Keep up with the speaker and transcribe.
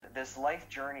this life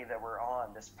journey that we're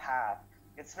on, this path,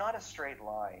 it's not a straight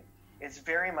line. It's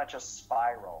very much a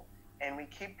spiral. And we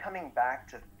keep coming back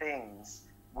to things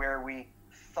where we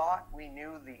thought we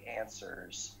knew the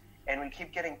answers, and we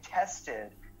keep getting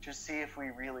tested to see if we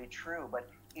really true. But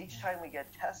each time we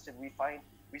get tested, we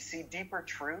see deeper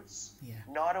truths,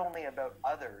 not only about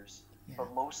others,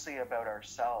 but mostly about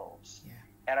ourselves.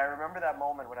 And I remember that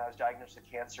moment when I was diagnosed with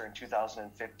cancer in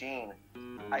 2015.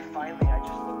 I just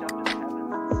looked up to the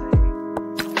heavens and say,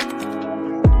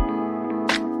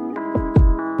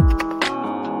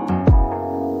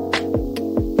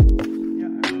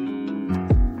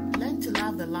 learn to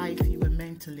love the life you were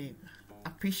meant to live.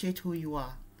 Appreciate who you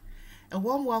are. A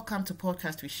warm welcome to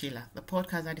Podcast with Sheila, the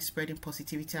podcast that is spreading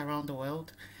positivity around the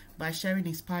world by sharing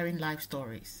inspiring life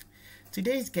stories.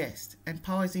 Today's guest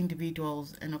empowers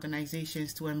individuals and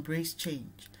organizations to embrace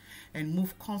change and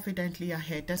move confidently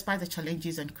ahead despite the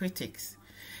challenges and critics.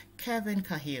 Kevin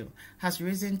Cahill has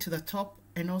risen to the top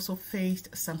and also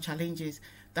faced some challenges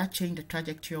that changed the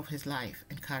trajectory of his life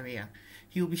and career.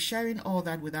 He will be sharing all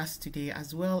that with us today,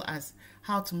 as well as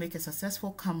how to make a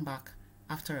successful comeback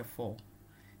after a fall.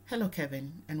 Hello,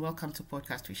 Kevin, and welcome to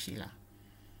Podcast with Sheila.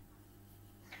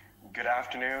 Good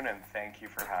afternoon, and thank you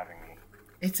for having me.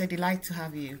 It's a delight to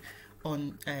have you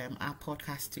on our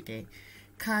podcast today.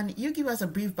 Can you give us a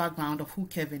brief background of who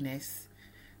Kevin is,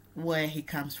 where he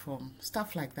comes from,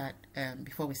 stuff like that,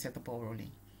 before we set the ball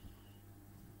rolling?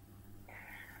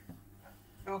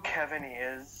 Who Kevin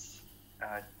is,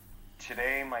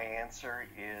 today my answer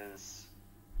is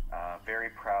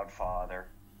very proud father.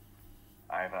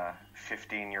 I have a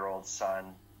 15-year-old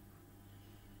son,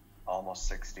 almost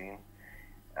 16.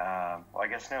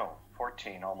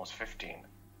 14, almost 15.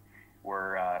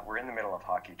 We're in the middle of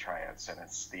hockey tryouts, and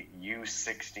it's the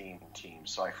U16 team,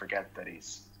 so I forget that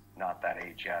he's not that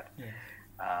age yet.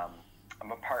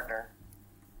 I'm a partner,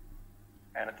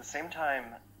 and at the same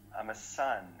time, I'm a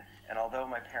son. And although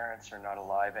my parents are not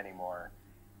alive anymore,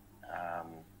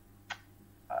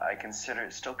 I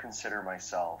still consider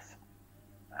myself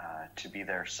to be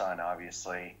their son,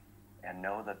 obviously, and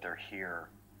know that they're here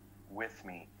with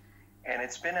me. And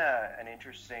it's been an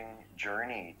interesting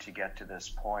journey to get to this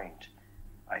point.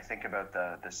 I think about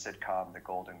the sitcom, The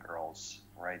Golden Girls,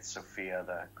 right? Sophia,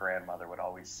 the grandmother, would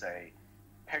always say,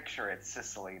 picture it,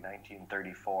 Sicily,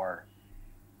 1934.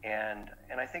 And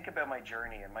I think about my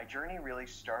journey, and my journey really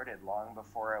started long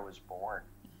before I was born.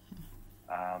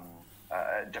 A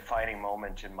defining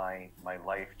moment in my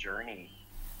life journey,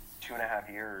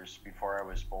 2.5 years before I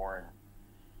was born,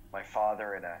 my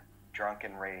father, in a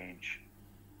drunken rage,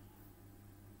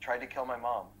 tried to kill my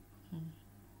mom.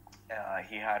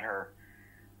 He had her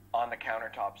on the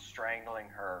countertop strangling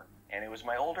her, and it was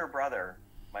my older brother,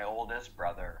 my oldest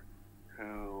brother,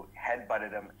 who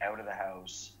headbutted him out of the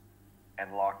house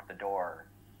and locked the door.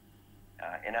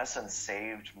 In essence,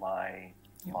 saved my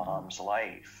mom's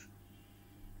life.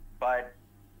 But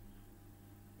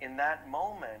in that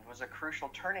moment was a crucial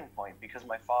turning point, because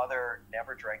my father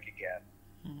never drank again.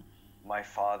 My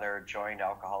father joined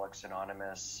Alcoholics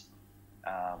Anonymous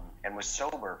and was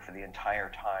sober for the entire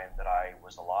time that I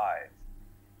was alive.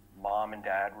 Mom and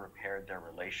dad repaired their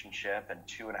relationship, and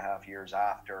 2.5 years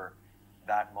after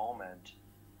that moment,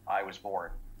 I was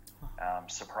born.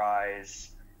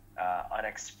 Surprise,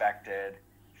 unexpected,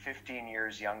 15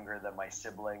 years younger than my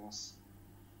siblings.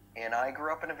 And I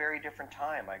grew up in a very different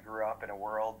time. I grew up in a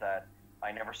world that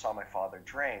I never saw my father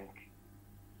drink,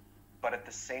 but at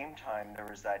the same time, there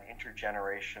was that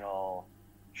intergenerational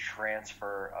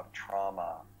transfer of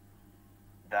trauma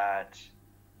that,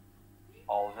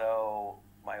 although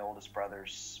my oldest brother,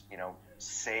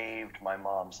 saved my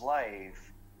mom's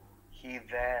life, he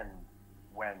then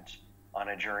went on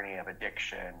a journey of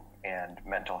addiction and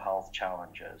mental health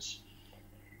challenges.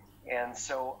 And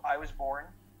so I was born.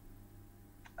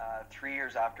 3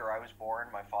 years after I was born,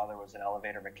 my father was an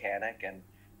elevator mechanic, and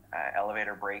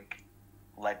elevator brake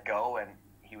let go, and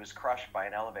he was crushed by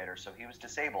an elevator. So he was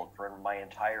disabled for my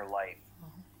entire life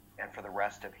and for the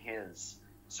rest of his.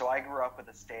 So I grew up with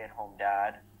a stay-at-home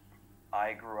dad.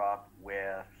 I grew up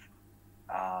with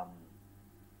an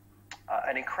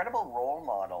incredible role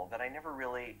model that I never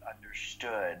really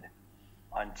understood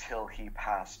until he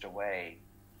passed away.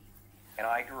 And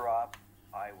I grew up,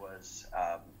 I was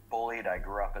bullied. I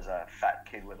grew up as a fat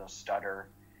kid with a stutter.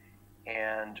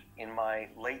 And in my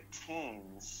late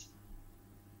teens,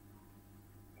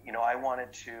 I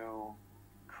wanted to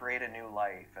create a new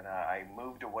life. And I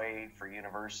moved away for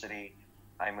university.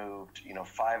 I moved,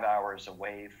 5 hours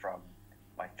away from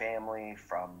my family,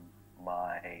 from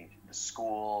the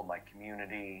school, my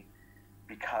community,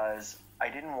 because I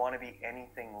didn't want to be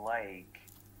anything like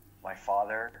my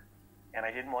father, and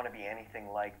I didn't want to be anything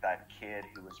like that kid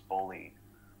who was bullied.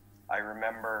 I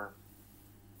remember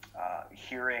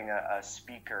hearing a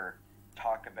speaker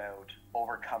talk about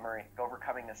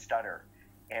overcoming a stutter,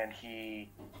 and he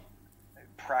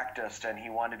practiced and he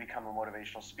wanted to become a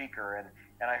motivational speaker,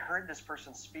 and I heard this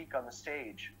person speak on the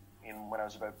stage when I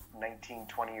was about 19,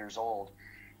 20 years old,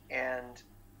 and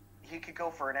he could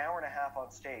go for an hour and a half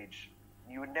on stage.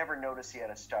 You would never notice he had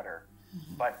a stutter,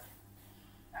 but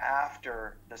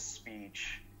after the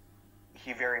speech,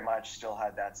 he very much still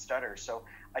had that stutter. So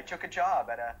I took a job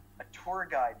at a tour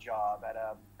guide job at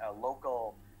a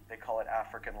local, they call it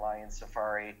African Lion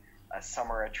Safari, a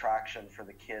summer attraction for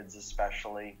the kids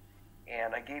especially.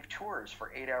 And I gave tours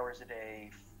for 8 hours a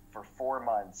day for 4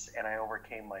 months, and I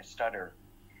overcame my stutter.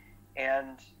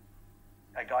 And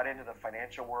I got into the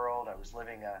financial world. I was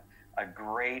living a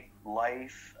great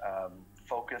life,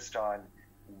 focused on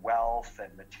wealth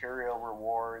and material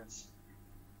rewards.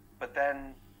 But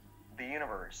then the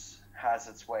universe has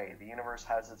its way. The universe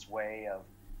has its way of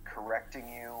correcting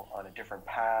you on a different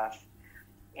path.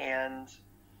 And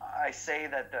I say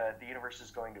that the universe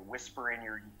is going to whisper in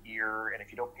your ear, and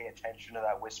if you don't pay attention to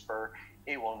that whisper,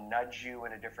 it will nudge you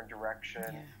in a different direction.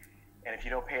 Yeah. And if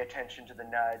you don't pay attention to the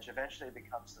nudge, eventually it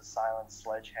becomes the silent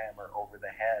sledgehammer over the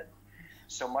head.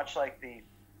 So much like the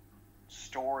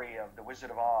story of the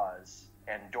Wizard of Oz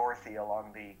and Dorothy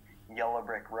along the yellow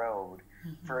brick road,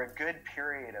 for a good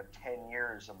period of 10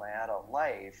 years of my adult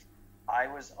life, I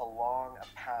was along a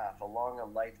path, along a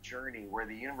life journey where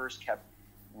the universe kept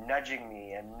nudging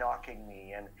me and knocking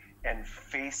me and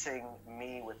facing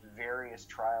me with various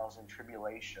trials and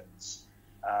tribulations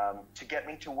to get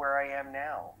me to where I am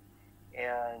now.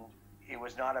 And it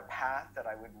was not a path that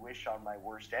I would wish on my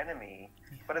worst enemy,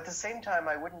 but at the same time,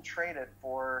 I wouldn't trade it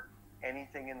for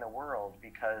anything in the world,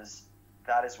 because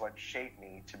that is what shaped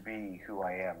me to be who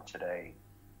I am today.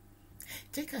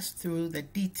 Take us through the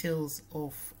details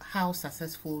of how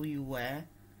successful you were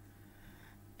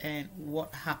and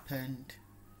what happened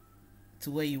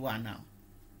to where you are now.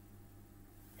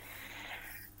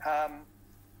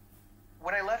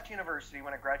 When I left university,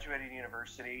 when I graduated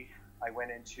university, I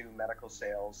went into medical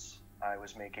sales. I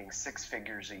was making 6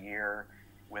 figures a year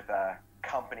with a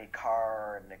company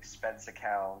car and an expense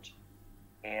account,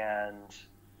 and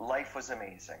life was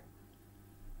amazing.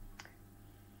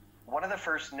 One of the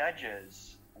first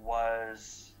nudges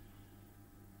was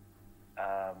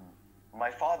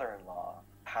my father-in-law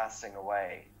passing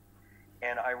away.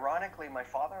 And ironically, my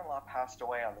father-in-law passed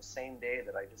away on the same day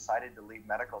that I decided to leave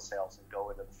medical sales and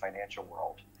go into the financial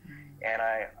world. And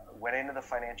I went into the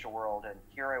financial world, and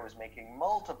here I was making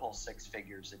multiple 6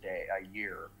 figures a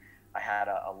year. I had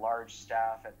a large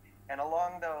staff, and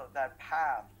along that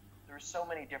path, there were so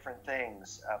many different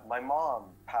things. My mom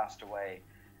passed away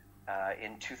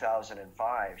in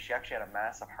 2005. She actually had a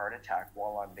massive heart attack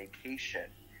while on vacation.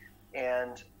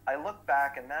 And I look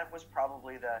back, and that was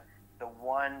probably the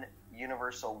one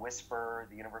universal whisper,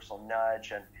 the universal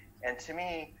nudge. And to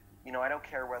me, I don't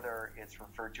care whether it's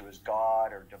referred to as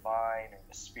God or divine or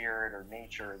the spirit or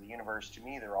nature or the universe. To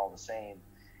me, they're all the same.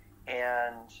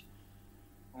 And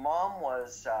Mom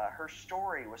was, her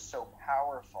story was so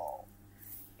powerful.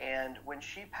 And when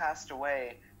she passed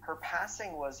away, her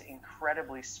passing was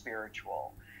incredibly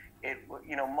spiritual.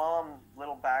 Mom,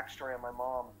 little backstory on my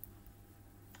mom,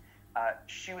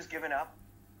 she was given up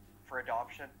for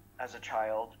adoption as a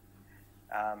child.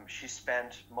 She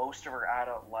spent most of her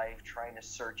adult life trying to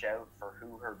search out for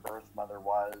who her birth mother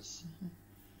was.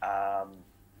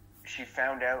 She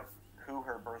found out who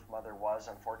her birth mother was,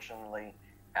 unfortunately,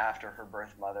 after her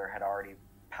birth mother had already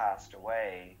passed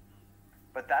away.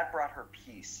 But that brought her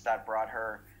peace. That brought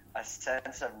her a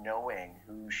sense of knowing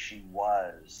who she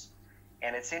was.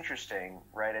 And it's interesting,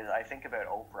 right, as I think about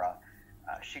Oprah,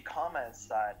 she comments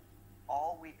that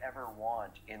all we ever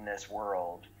want in this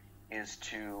world is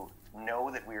to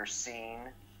know that we are seen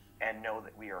and know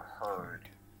that we are heard.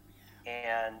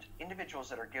 And individuals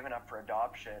that are given up for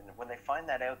adoption, when they find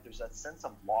that out, there's that sense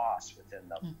of loss within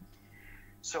them.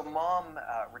 So Mom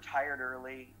retired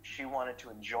early. She wanted to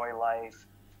enjoy life.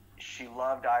 She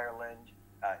loved Ireland.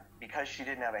 Because she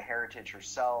didn't have a heritage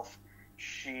herself,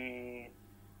 she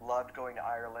loved going to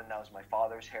Ireland. That was my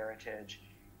father's heritage.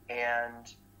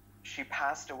 And she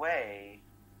passed away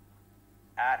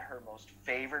at her most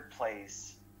favorite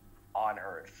place on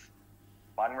earth,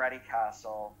 Bunratty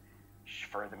Castle,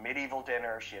 for the medieval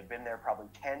dinner. She had been there probably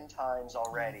 10 times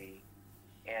already,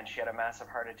 and she had a massive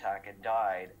heart attack and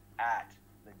died at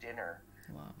the dinner.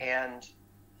 Wow. And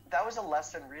that was a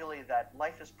lesson, really, that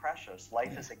life is precious.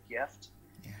 Life is a gift.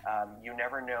 You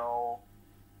never know.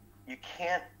 You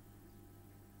can't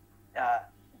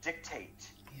dictate.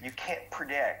 You can't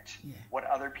predict what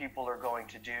other people are going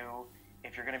to do,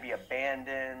 if you're going to be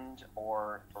abandoned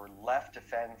or left to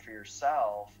fend for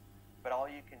yourself. But all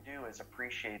you can do is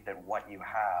appreciate that what you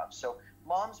have. So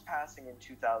Mom's passing in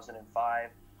 2005.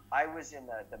 I was in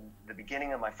the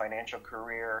beginning of my financial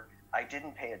career. I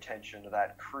didn't pay attention to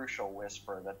that crucial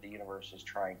whisper that the universe was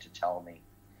trying to tell me.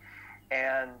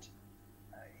 And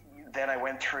then I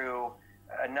went through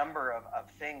a number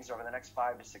of things over the next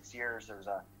 5 to 6 years. There was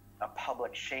a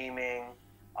public shaming.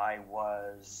 I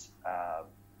was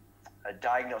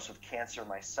diagnosed with cancer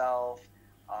myself.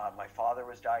 My father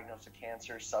was diagnosed with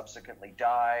cancer, subsequently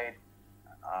died.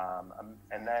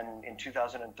 And then in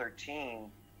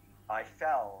 2013, I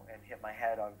fell and hit my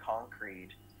head on concrete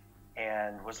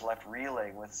and was left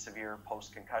reeling with severe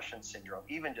post-concussion syndrome.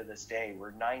 Even to this day,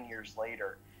 we're 9 years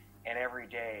later, and every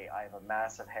day I have a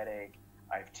massive headache.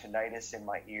 I have tinnitus in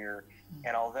my ear.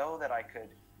 And although that I could,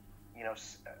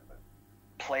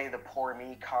 play the poor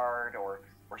me card or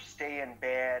stay in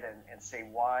bed and say,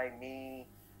 why me?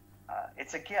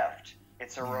 It's a gift.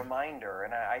 It's a reminder.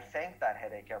 And I thank that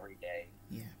headache every day.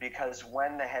 Because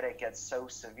when the headache gets so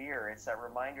severe, it's that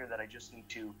reminder that I just need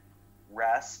to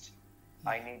rest.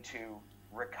 I need to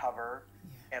recover.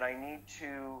 And I need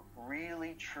to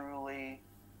really, truly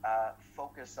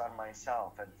focus on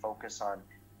myself and focus on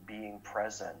being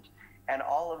present. And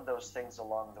all of those things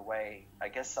along the way, I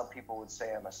guess some people would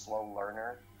say I'm a slow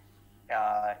learner.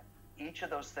 Each of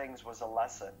those things was a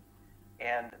lesson.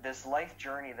 And this life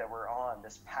journey that we're on,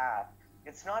 this path,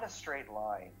 it's not a straight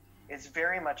line. It's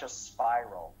very much a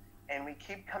spiral. And we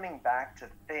keep coming back to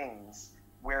things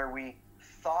where we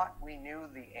thought we knew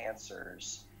the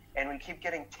answers. And we keep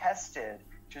getting tested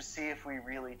to see if we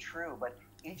really true. But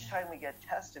each time we get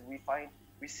tested,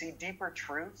 we see deeper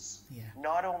truths,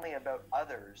 not only about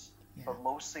others, but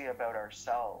mostly about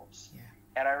ourselves.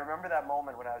 And I remember that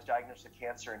moment when I was diagnosed with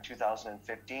cancer in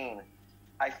 2015.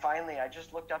 I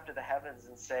just looked up to the heavens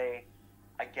and say,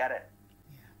 I get it.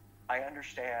 I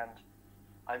understand.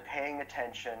 I'm paying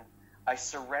attention. I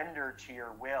surrender to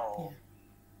your will.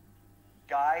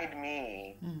 Guide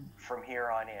me from here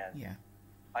on in.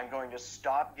 I'm going to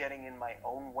stop getting in my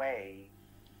own way,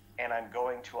 and I'm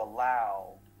going to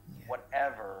allow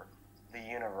whatever the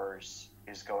universe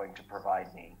is going to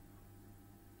provide me.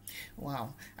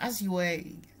 Wow. As you were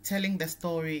telling the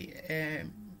story,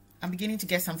 I'm beginning to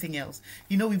get something else.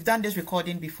 We've done this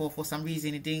recording before. For some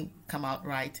reason, it didn't come out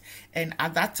right. And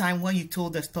at that time, when you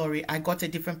told the story, I got a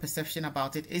different perception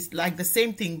about it. It's like the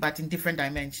same thing, but in different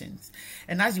dimensions.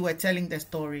 And as you were telling the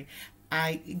story,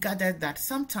 I gathered that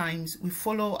sometimes we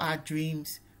follow our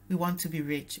dreams. We want to be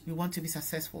rich. We want to be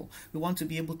successful. We want to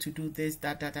be able to do this,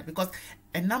 that. Because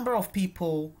a number of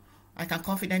people, I can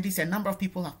confidently say, a number of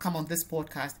people have come on this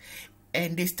podcast,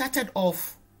 and they started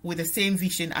off with the same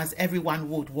vision as everyone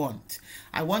would want.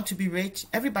 I want to be rich.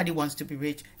 Everybody wants to be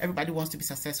rich. Everybody wants to be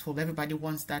successful. Everybody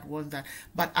wants that.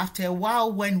 But after a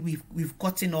while, when we've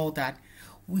gotten all that,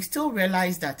 we still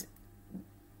realize that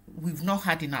we've not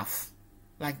had enough.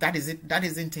 Like, that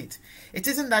isn't it. It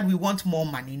isn't that we want more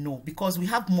money, no, because we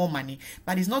have more money,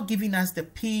 but it's not giving us the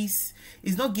peace.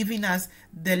 It's not giving us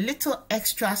the little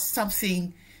extra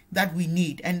something that we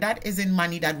need, and that isn't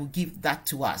money that will give that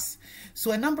to us.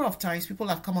 So a number of times people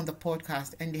have come on the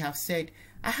podcast and they have said,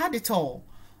 I had it all,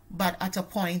 but at a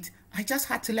point I just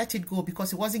had to let it go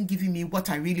because it wasn't giving me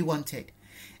what I really wanted.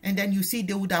 And then you see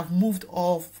they would have moved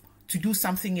off to do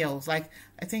something else. Like,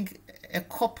 I think a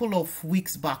couple of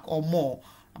weeks back or more,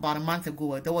 about a month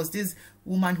ago, there was this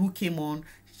woman who came on.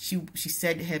 She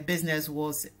said her business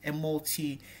was a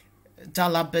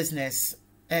multi-dollar business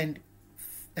and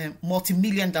a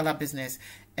multi-million-dollar business.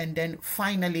 And then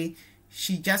finally,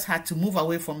 she just had to move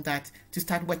away from that to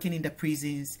start working in the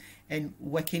prisons and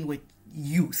working with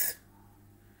youth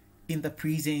in the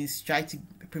prisons, try to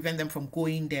prevent them from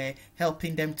going there,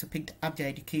 helping them to pick up their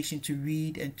education, to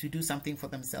read and to do something for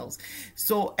themselves.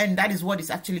 So, and that is what is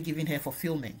actually giving her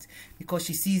fulfillment, because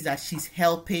she sees that she's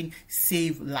helping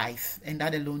save life, and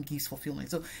that alone gives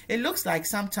fulfillment. So it looks like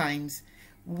sometimes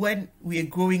when we are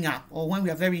growing up, or when we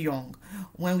are very young,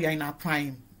 when we are in our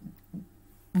prime,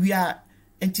 we are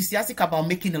enthusiastic about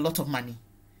making a lot of money.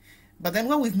 But then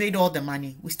when we've made all the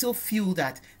money, we still feel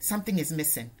that something is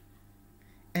missing.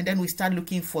 And then we start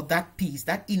looking for that peace,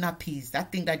 that inner peace,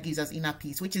 that thing that gives us inner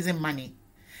peace, which isn't money.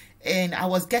 And I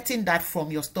was getting that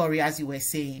from your story, as you were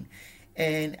saying.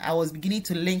 And I was beginning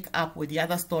to link up with the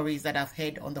other stories that I've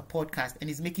heard on the podcast, and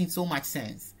it's making so much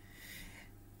sense.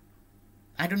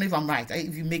 I don't know if I'm right,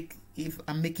 if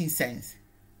I'm making sense.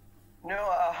 No,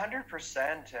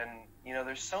 100%. And, you know,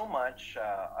 there's so much,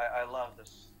 I love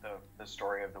the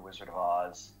story of the Wizard of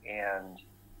Oz. And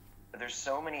there's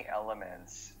so many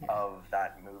elements of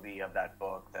that movie, of that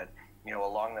book, that, you know,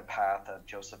 along the path of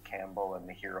Joseph Campbell and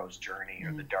the hero's journey,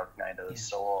 or the dark night of the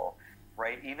soul,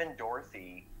 right? Even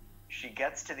Dorothy, she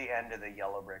gets to the end of the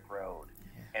yellow brick road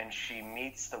and she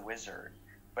meets the wizard,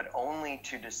 but only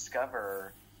to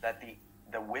discover that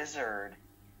the wizard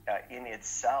in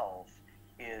itself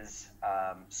is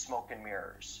smoke and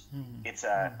mirrors. It's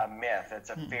a myth. It's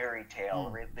a fairy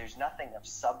tale. There's nothing of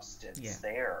substance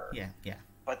there.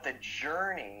 But the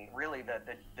journey, really,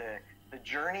 the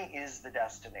journey is the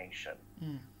destination,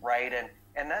 right?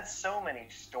 And that's so many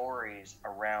stories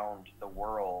around the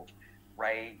world,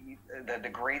 right? The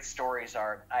great stories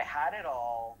are, I had it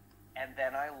all, and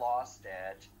then I lost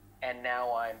it, and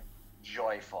now I'm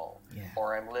joyful,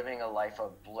 or I'm living a life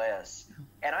of bliss.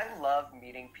 And I love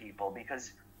meeting people,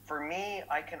 because for me,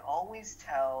 I can always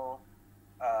tell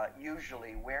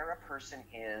usually where a person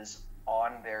is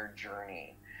on their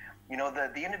journey. You know,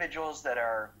 the individuals that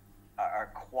are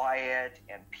quiet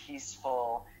and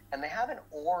peaceful, and they have an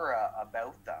aura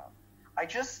about them, I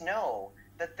just know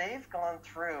that they've gone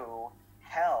through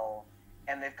hell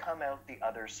and they've come out the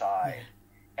other side.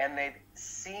 And they've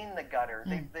seen the gutter.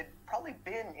 They've probably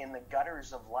been in the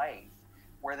gutters of life,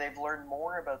 where they've learned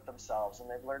more about themselves and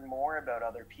they've learned more about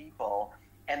other people,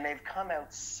 and they've come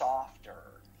out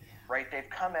softer, right? They've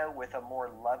come out with a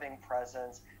more loving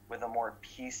presence, with a more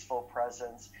peaceful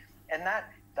presence. And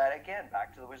that again,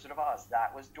 back to the Wizard of Oz,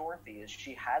 that was Dorothy, is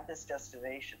she had this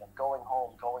destination of going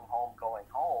home, going home, going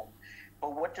home.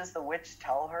 But what does the witch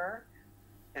tell her?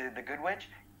 The good witch?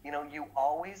 You know, you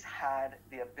always had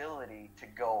the ability to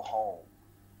go home.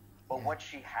 But what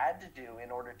she had to do in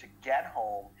order to get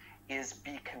home is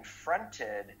be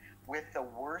confronted with the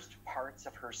worst parts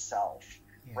of herself,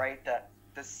 right?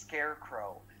 The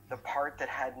scarecrow, the part that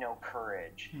had no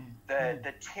courage,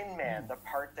 the Tin Man, the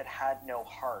part that had no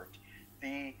heart,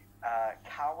 the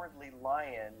cowardly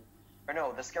lion, or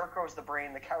no, the scarecrow was the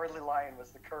brain, the cowardly lion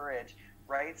was the courage,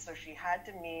 right? So she had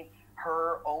to meet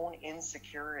her own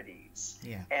insecurities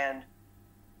and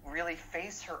really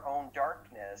face her own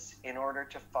darkness in order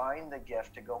to find the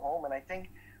gift to go home. And I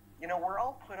think, you know, we're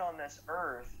all put on this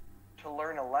earth to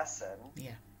learn a lesson,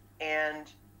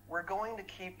 and we're going to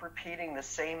keep repeating the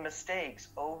same mistakes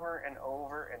over and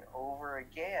over and over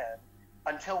again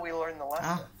until we learn the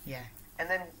lesson. And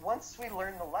then once we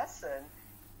learn the lesson,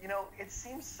 you know, it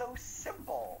seems so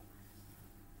simple,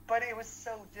 but it was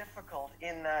so difficult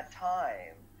in that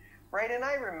time, right? And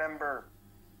I remember,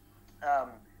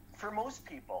 for most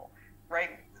people,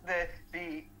 right,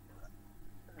 the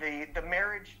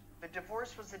marriage, the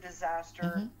divorce was a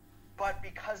disaster, but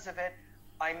because of it,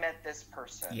 I met this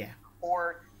person.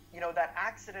 Or, you know, that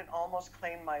accident almost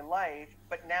claimed my life,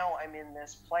 but now I'm in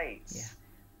this place.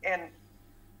 And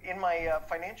in my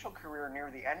financial career, near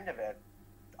the end of it,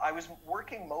 I was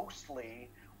working mostly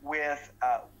with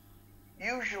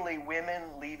usually women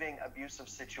leaving abusive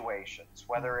situations,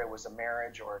 whether it was a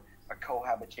marriage or a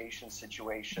cohabitation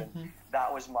situation.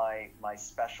 That was my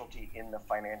specialty in the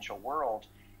financial world.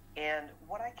 And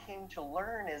what I came to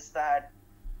learn is that,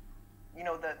 you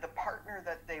know, the partner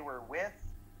that they were with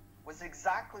was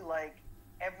exactly like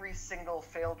every single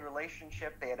failed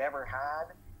relationship they had ever had.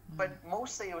 But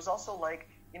mostly it was also like,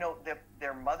 you know,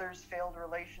 their mother's failed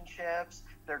relationships,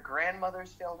 their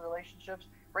grandmother's failed relationships,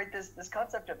 right? This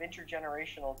concept of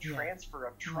intergenerational transfer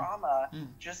of trauma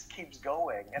just keeps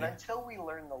going. And until we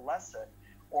learn the lesson,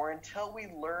 or until we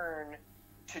learn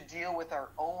to deal with our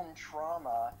own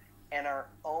trauma and our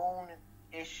own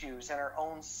issues and our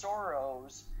own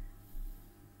sorrows,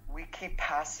 we keep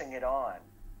passing it on.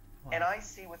 And I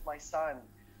see with my son,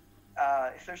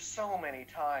 there's so many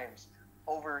times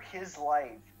over his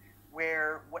life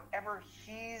where whatever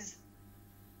he's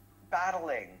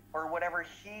battling or whatever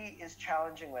he is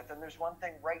challenging with, and there's one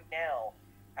thing right now,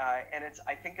 and it's,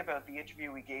 I think about the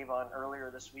interview we gave on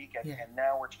earlier this week, and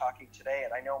now we're talking today,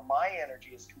 and I know my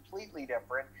energy is completely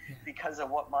different because of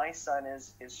what my son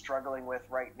is struggling with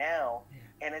right now.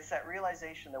 And it's that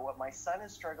realization that what my son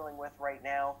is struggling with right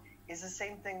now is the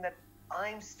same thing that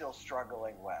I'm still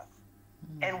struggling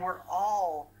with. And we're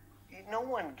all, no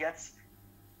one gets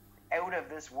out of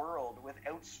this world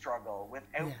without struggle,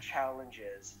 without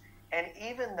challenges. And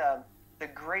even the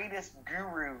greatest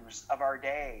gurus of our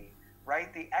day,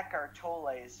 right? The Eckhart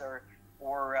Tolles or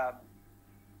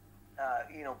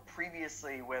you know,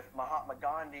 previously with Mahatma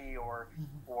Gandhi or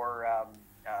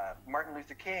Martin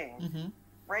Luther King,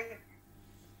 right?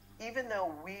 Even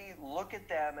though we look at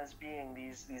them as being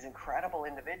these incredible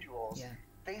individuals,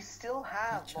 they still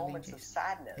have moments of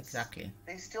sadness.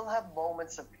 They still have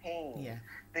moments of pain.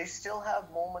 They still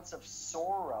have moments of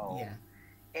sorrow.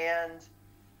 And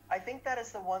I think that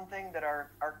is the one thing that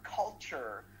our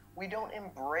culture, we don't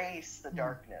embrace the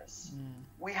darkness.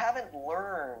 We haven't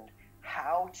learned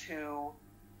how to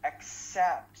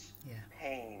accept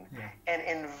pain and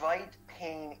invite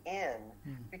pain in,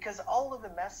 because all of the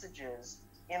messages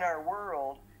in our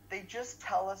world, they just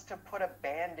tell us to put a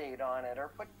Band-Aid on it or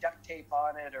put duct tape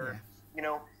on it, or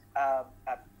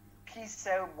peace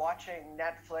out watching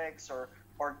Netflix, or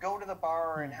go to the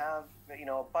bar and have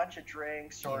a bunch of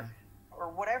drinks, or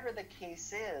whatever the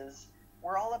case is.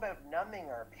 We're all about numbing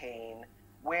our pain,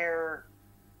 where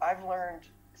I've learned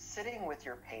sitting with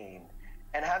your pain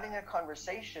and having a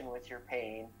conversation with your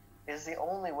pain is the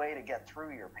only way to get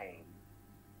through your pain.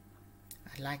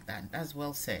 I like that. That's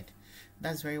well said.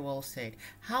 That's very well said.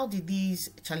 How did these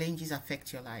challenges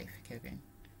affect your life, Kevin?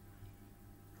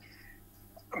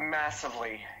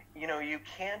 Massively. You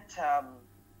can't...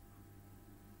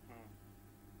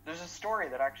 There's a story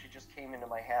that actually just came into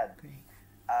my head. Great.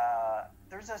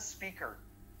 There's a speaker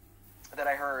that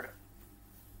I heard.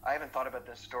 I haven't thought about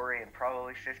this story in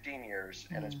probably 15 years,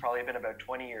 and it's probably been about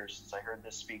 20 years since I heard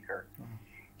this speaker.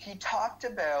 He talked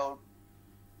about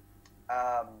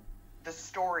the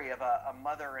story of a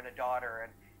mother and a daughter,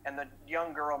 and the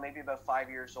young girl, maybe about 5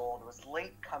 years old, was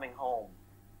late coming home.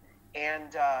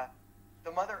 And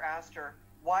the mother asked her,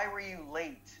 "Why were you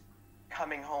late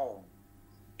coming home?"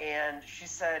 And she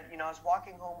said, "I was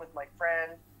walking home with my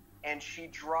friend, and she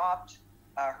dropped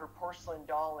her porcelain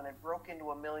doll, and it broke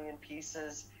into a million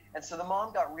pieces." And so the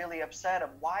mom got really upset of,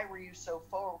 "Why were you so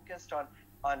focused on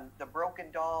the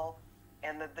broken doll?"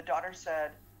 And the daughter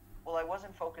said, "Well, I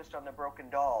wasn't focused on the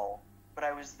broken doll, but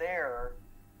I was there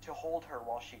to hold her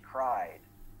while she cried."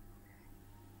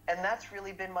 And that's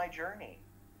really been my journey.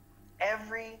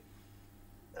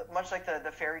 Much like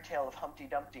the fairy tale of Humpty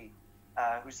Dumpty,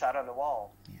 who sat on the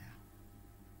wall.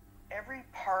 Every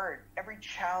part, every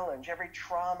challenge, every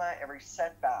trauma, every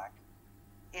setback,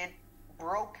 it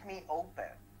broke me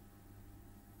open.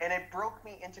 And it broke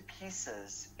me into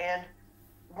pieces. And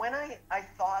when I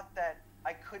thought that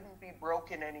I couldn't be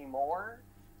broken anymore,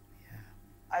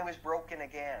 I was broken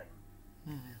again.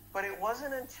 But it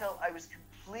wasn't until I was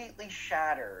completely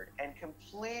shattered and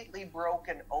completely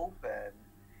broken open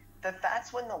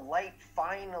that's when the light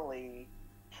finally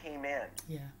came in.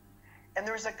 And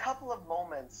there was a couple of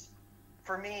moments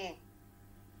for me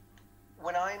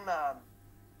when I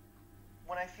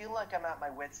feel like I'm at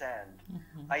my wit's end.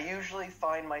 I usually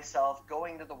find myself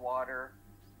going to the water,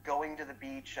 going to the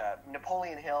beach.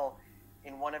 Napoleon Hill,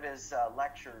 in one of his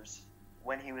lectures,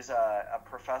 when he was a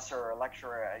professor or a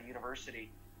lecturer at a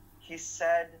university, he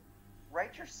said,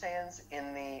 write your thoughts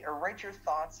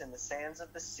in the sands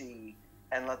of the sea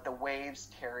and let the waves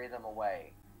carry them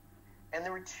away. And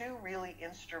there were two really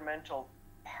instrumental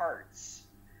parts.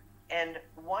 And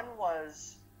one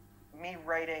was me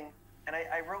writing, and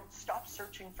I wrote, "Stop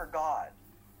searching for God."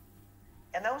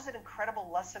 And that was an incredible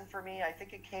lesson for me. I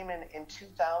think it came in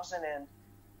 2000 and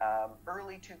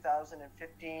early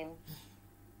 2015,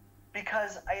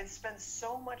 because I had spent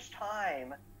so much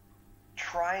time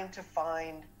trying to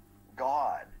find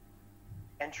God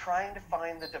and trying to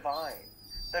find the divine,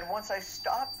 that once I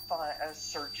stopped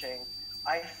searching,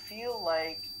 I feel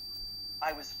like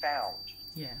I was found.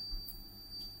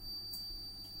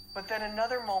 But then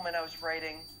another moment I was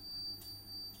writing,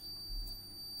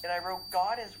 and I wrote,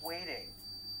 "God is waiting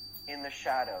in the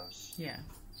shadows."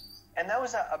 And that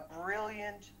was a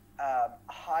brilliant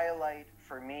highlight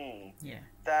for me.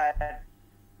 That,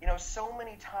 so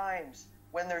many times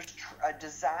when there's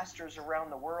disasters around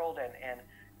the world, and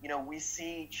we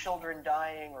see children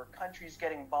dying or countries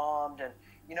getting bombed, and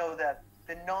that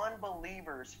the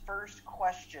non-believer's first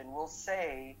question will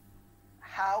say,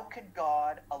 "How could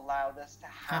God allow this to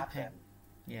happen?"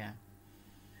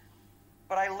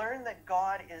 But I learned that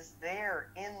God is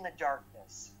there in the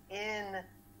darkness, in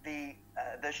the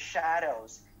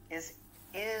shadows, is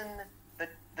in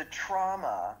the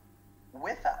trauma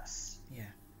with us,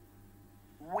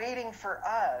 waiting for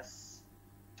us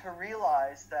to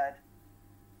realize that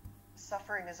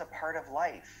suffering is a part of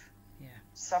life.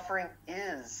 Suffering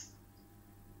is,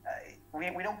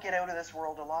 we don't get out of this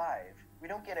world alive. We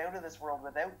don't get out of this world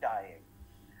without dying.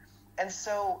 And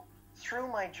so through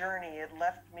my journey, it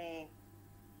left me,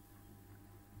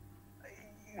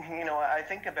 I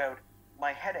think about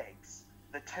my headaches,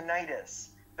 the tinnitus,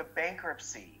 the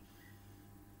bankruptcy.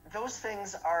 Those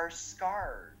things are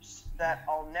scars that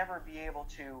I'll never be able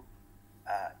to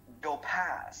go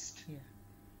past.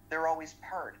 They're always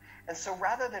part. And so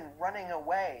rather than running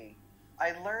away,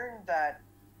 I learned that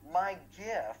my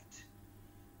gift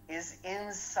is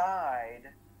inside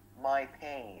my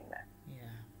pain.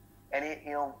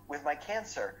 And with my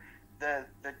cancer,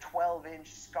 the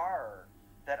 12-inch scar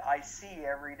that I see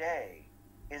every day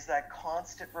is that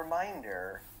constant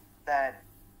reminder that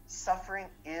suffering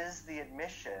is the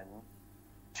admission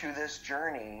to this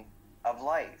journey of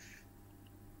life.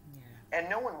 Yeah. And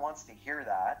no one wants to hear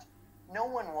that. No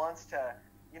one wants to,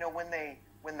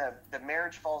 when the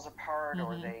marriage falls apart,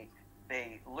 or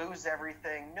they lose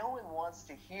everything, no one wants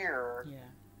to hear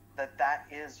that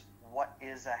is what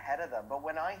is ahead of them. But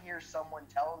when I hear someone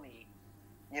tell me,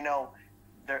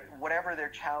 whatever their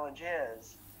challenge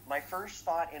is, my first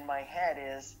thought in my head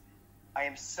is, I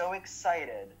am so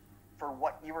excited for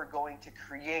what you are going to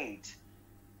create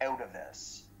out of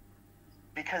this.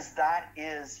 Because that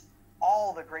is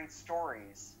all the great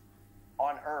stories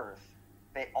on earth.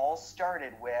 They all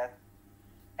started with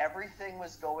everything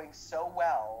was going so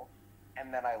well,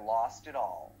 and then I lost it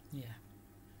all.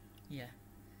 Yeah.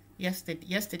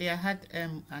 Yesterday I had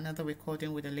another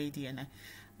recording with a lady, and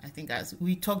I think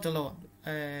we talked a lot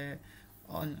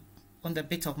on the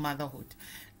bit of motherhood.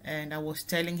 And I was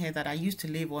telling her that I used to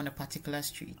live on a particular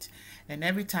street, and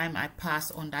every time I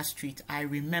pass on that street, I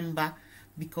remember,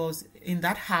 because in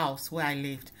that house where I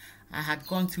lived, I had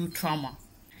gone through trauma.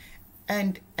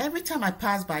 And every time I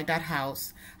pass by that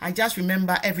house, I just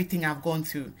remember everything I've gone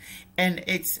through. And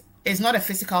it's not a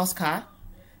physical scar,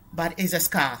 but it's a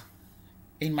scar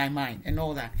in my mind and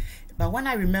all that. But when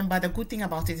I remember, the good thing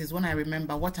about it is when I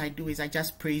remember, what I do is I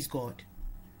just praise God.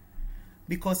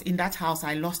 Because in that house,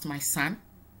 I lost my son.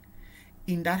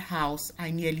 In that house,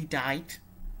 I nearly died.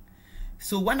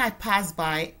 So when I pass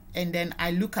by and then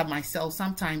I look at myself,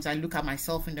 sometimes I look at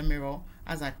myself in the mirror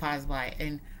as I pass by,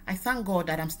 and I thank God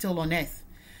that I'm still on earth,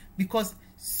 because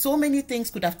so many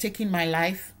things could have taken my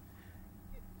life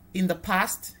in the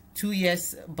past 2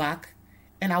 years back,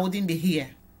 and I wouldn't be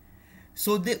here.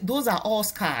 So those are all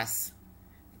scars,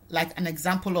 like an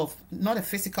example of, not a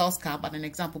physical scar, but an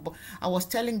example. But I was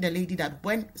telling the lady that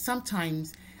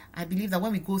sometimes I believe that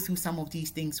when we go through some of these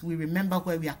things, we remember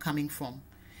where we are coming from.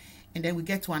 And then we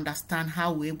get to understand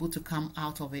how we're able to come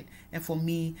out of it. And for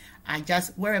me, I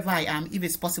just, wherever I am, if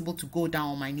it's possible to go down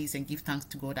on my knees and give thanks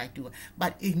to God, I do.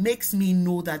 But it makes me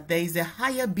know that there is a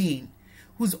higher being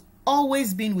who's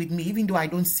always been with me, even though I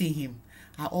don't see him.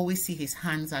 I always see his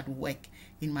hands at work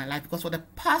in my life, because for the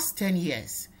past 10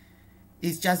 years,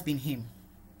 it's just been him.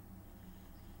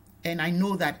 And I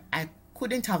know that I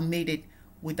couldn't have made it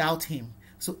without him.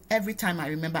 So every time I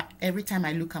remember, every time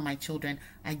I look at my children,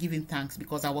 I give him thanks,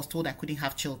 because I was told I couldn't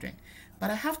have children.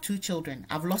 But I have 2 children.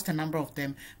 I've lost a number of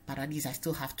them, but at least I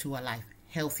still have 2 alive,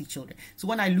 healthy children. So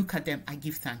when I look at them, I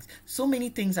give thanks. So many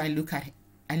things I look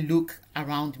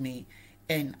around me,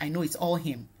 and I know it's all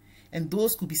him. And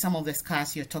those could be some of the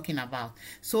scars you're talking about.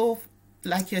 So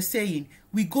like you're saying,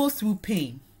 we go through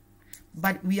pain,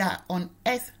 but we are on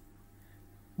earth.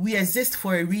 We exist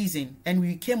for a reason, and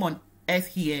we came on earth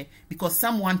here because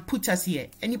someone put us here.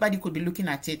 Anybody could be looking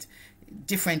at it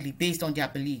differently based on their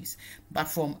beliefs, but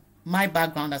from my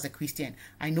background as a Christian,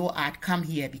 I know I'd come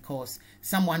here because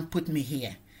someone put me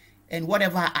here. And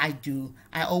whatever I do,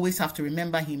 I always have to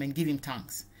remember him and give him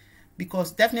thanks,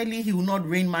 because definitely he will not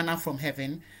rain manna from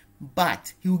heaven,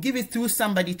 but he will give it through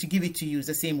somebody to give it to you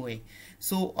the same way.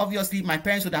 So obviously my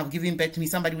parents would have given birth to me,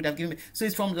 somebody would have given me, so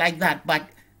it's from like that. But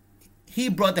he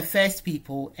brought the first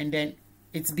people, and then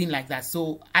it's been like that.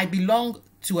 So I belong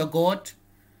to a God.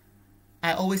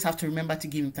 I always have to remember to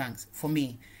give him thanks for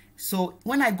me. So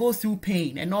when I go through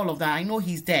pain and all of that, I know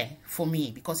he's there for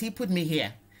me, because he put me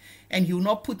here, and he will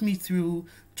not put me through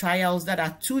trials that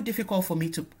are too difficult for me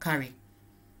to carry.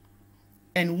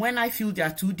 And when I feel they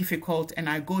are too difficult, and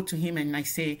I go to him and I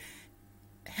say,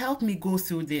 help me go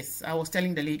through this. I was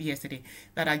telling the lady yesterday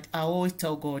that I always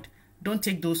tell God, don't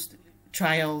take those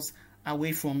trials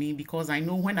away from me, because I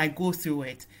know when I go through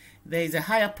it, there is a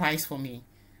higher price for me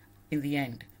in the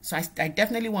end. So I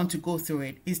definitely want to go through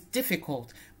it. It's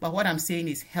difficult, but what I'm saying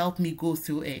is help me go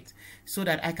through it so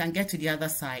that I can get to the other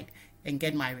side and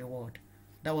get my reward.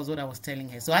 That was what I was telling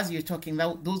her. So as you're talking,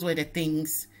 those were the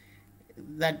things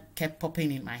that kept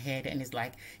popping in my head. And it's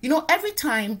like, every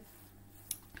time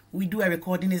we do a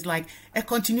recording, it's like a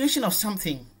continuation of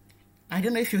something. I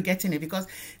don't know if you're getting it, because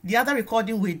the other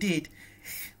recording we did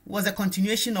was a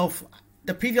continuation of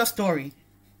the previous story.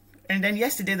 And then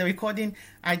yesterday, the recording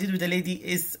I did with the lady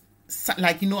is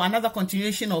like, another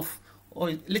continuation of,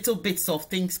 or little bits of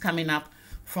things coming up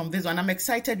from this one. I'm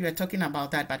excited we're talking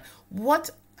about that. But what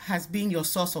has been your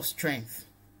source of strength?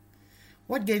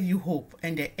 What gave you hope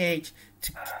and the edge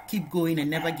to keep going and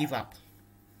never give up?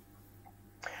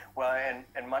 Well,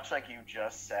 and much like you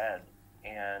just said,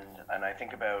 and I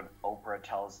think about Oprah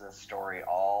tells this story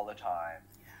all the time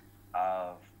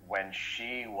of when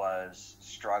she was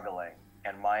struggling,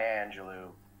 and Maya Angelou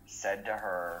said to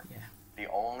her, the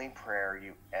only prayer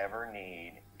you ever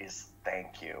need is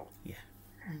thank you.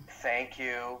 Thank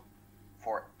you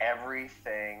for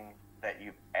everything that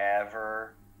you've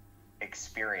ever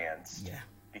experienced,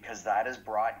 because that has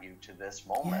brought you to this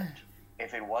moment.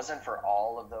 If it wasn't for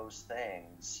all of those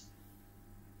things,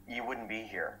 you wouldn't be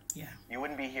here. You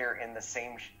wouldn't be here in the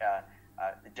same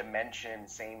dimension,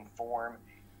 same form.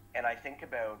 And I think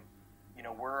about,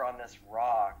 we're on this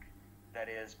rock that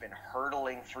has been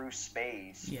hurtling through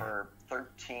space for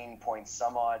 13 point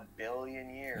some odd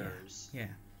billion years.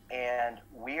 And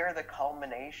we are the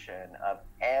culmination of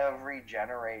every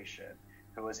generation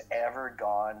who has ever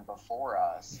gone before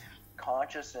us.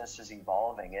 Consciousness is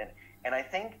evolving. And I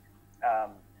think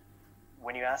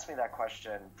when you asked me that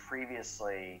question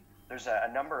previously, there's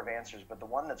a number of answers, but the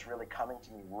one that's really coming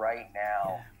to me right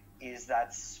now is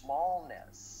that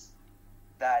smallness,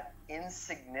 that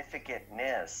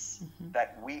insignificantness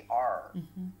that we are.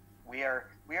 We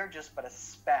are just but a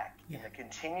speck in the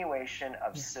continuation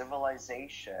of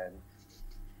civilization.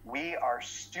 We are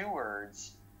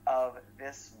stewards of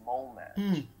this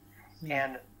moment.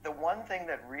 And the one thing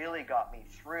that really got me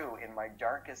through in my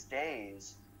darkest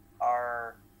days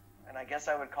are, and I guess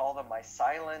I would call them my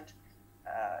silent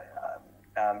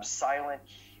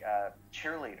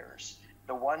cheerleaders,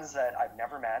 the ones that I've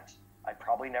never met, I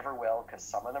probably never will, because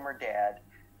some of them are dead,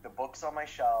 the books on my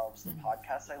shelves, the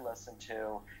podcasts I listen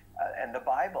to, and the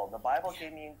Bible. The Bible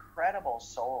gave me incredible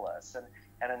solace. And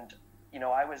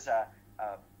I was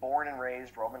born and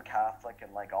raised Roman Catholic,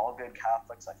 and like all good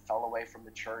Catholics, I fell away from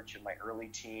the church in my early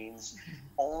teens,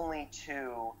 only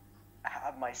to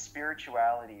have my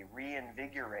spirituality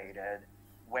reinvigorated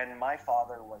when my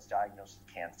father was diagnosed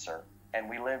with cancer. And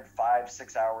we lived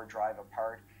 5-6 hour drive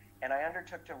apart. And I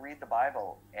undertook to read the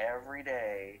Bible every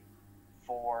day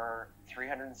for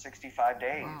 365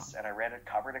 days. Wow. And I read it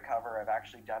cover to cover. I've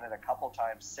actually done it a couple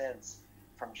times since,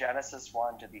 from Genesis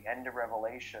 1 to the end of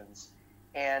Revelations.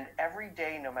 And every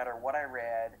day, no matter what I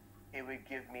read, it would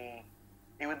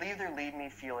either leave me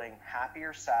feeling happy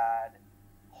or sad,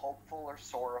 hopeful or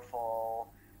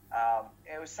sorrowful.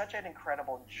 It was such an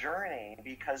incredible journey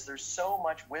because there's so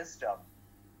much wisdom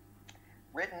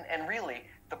written. And really,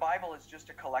 the Bible is just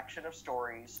a collection of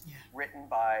stories written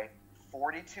by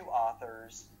 42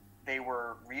 authors. They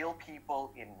were real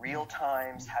people in real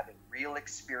times, having real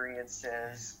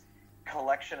experiences,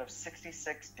 collection of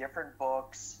 66 different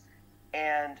books,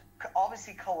 and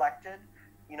obviously collected.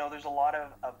 There's a lot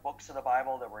of books of the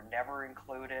Bible that were never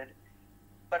included.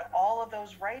 But all of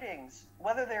those writings,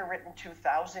 whether they're written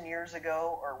 2,000 years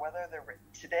ago or whether they're written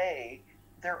today,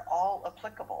 they're all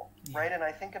applicable, right? And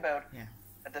I think about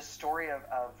the story of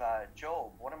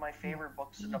Job, one of my favorite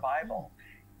books in the Bible.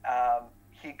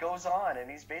 He goes on and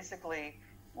he's basically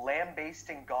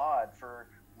lambasting God for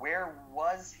where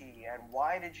was he and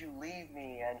why did you leave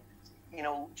me, and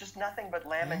just nothing but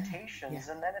lamentations.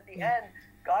 And then at the end,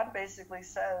 God basically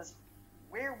says,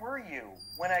 where were you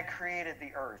when I created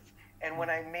the earth and when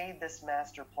I made this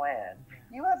master plan?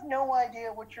 You have no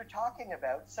idea what you're talking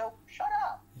about, so shut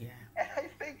up. And I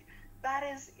think that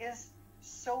is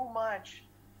so much,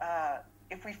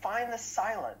 if we find the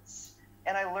silence,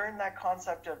 and I learned that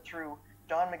concept through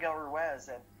Don Miguel Ruiz,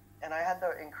 and I had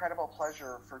the incredible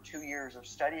pleasure for 2 years of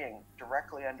studying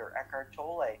directly under Eckhart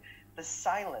Tolle, the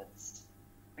silence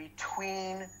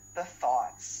between the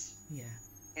thoughts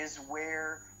is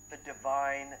where the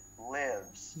divine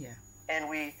lives. And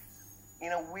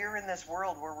we're in this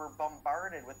world where we're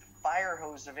bombarded with the fire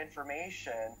hose of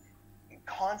information,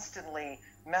 constantly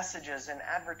messages and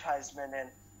advertisement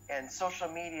and social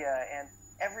media and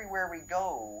everywhere we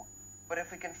go. But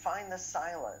if we can find the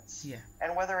silence,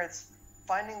 and whether it's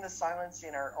finding the silence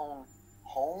in our own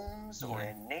homes or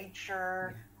in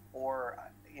nature, or,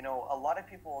 a lot of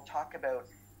people will talk about,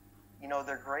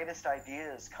 their greatest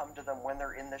ideas come to them when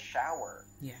they're in the shower.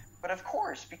 But of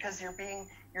course, because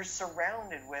you're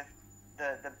surrounded with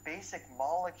the basic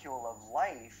molecule of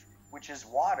life, which is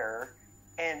water,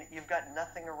 and you've got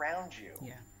nothing around you.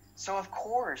 So of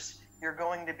course, you're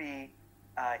going to be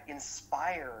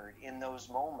inspired in those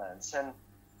moments. And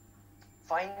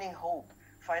finding hope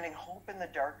in the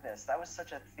darkness, that was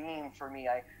such a theme for me.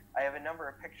 I have a number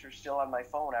of pictures still on my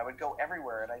phone. I would go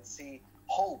everywhere and I'd see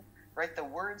hope, right? The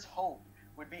words hope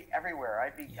would be everywhere.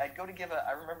 I'd go to give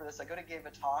I remember this, I go to give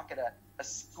a talk at a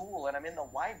school, and I'm in the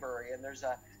library, and there's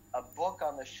a book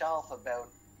on the shelf about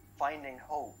finding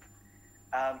hope.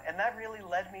 And that really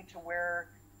led me to where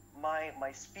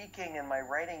my speaking and my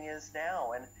writing is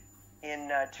now. And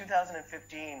in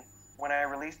 2015, when I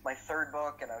released my third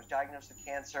book and I was diagnosed with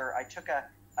cancer, I took a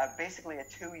basically a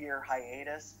 2-year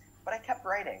hiatus, but I kept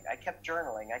writing. I kept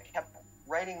journaling. I kept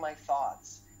writing my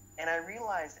thoughts. And I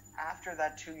realized after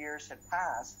that 2 years had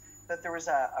passed that there was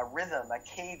a rhythm, a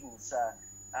cadence,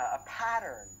 a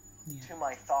pattern to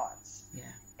my thoughts.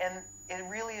 And it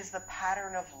really is the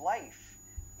pattern of life.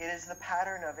 It is the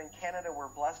pattern of, in Canada, we're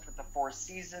blessed with the 4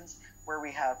 seasons, where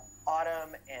we have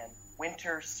autumn and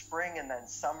winter, spring, and then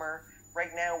summer.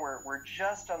 Right now, we're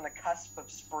just on the cusp of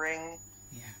spring,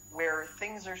 where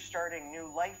things are starting,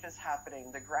 new life is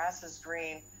happening, the grass is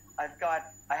green. I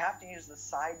have to use the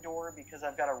side door because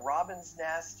I've got a robin's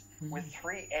nest with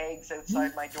 3 eggs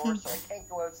outside my door, so I can't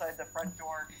go outside the front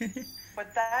door.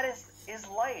 But that is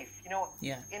life. You know,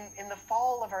 in the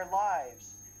fall of our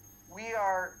lives, we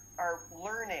are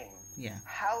learning.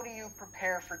 How do you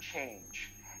prepare for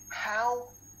change? How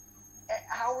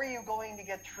are you going to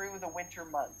get through the winter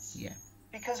months?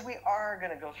 Because we are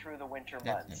going to go through the winter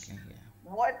months.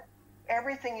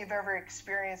 Everything you've ever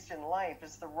experienced in life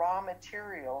is the raw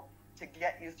material to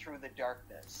get you through the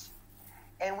darkness.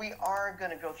 And we are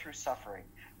going to go through suffering.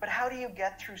 But how do you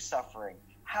get through suffering?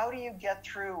 How do you get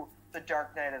through the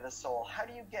dark night of the soul? How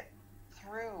do you get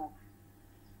through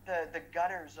the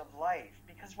gutters of life?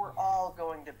 Because we're all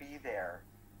going to be there.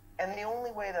 And the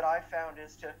only way that I've found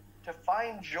is to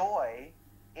find joy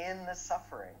in the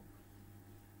suffering.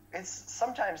 It's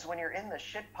sometimes when you're in the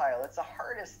shit pile, it's the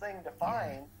hardest thing to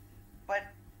find, but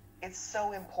it's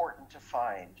so important to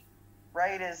find,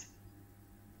 right?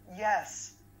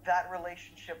 Yes, that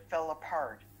relationship fell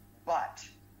apart, but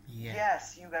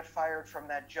yes, you got fired from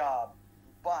that job,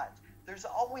 but there's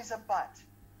always a but.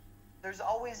 There's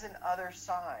always an other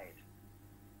side.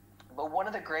 But one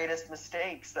of the greatest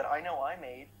mistakes that I know I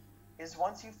made is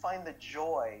once you find the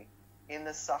joy in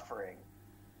the suffering,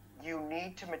 you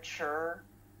need to mature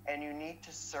and you need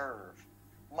to serve.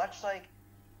 Much like,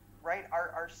 right,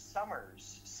 our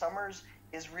summers. Summers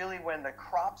is really when the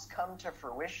crops come to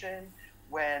fruition,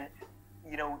 when,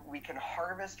 you know, we can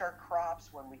harvest our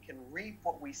crops, when we can reap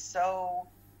what we sow.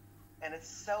 And it's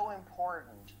so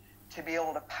important to be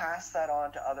able to pass that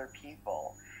on to other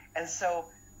people. And so,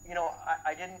 you know,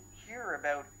 I didn't hear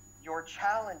about your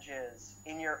challenges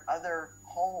in your other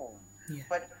home,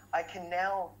 but I can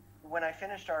now, when I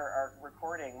finished our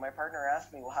recording, my partner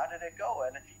asked me, well, how did it go?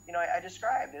 And, you know, I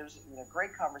described, it was a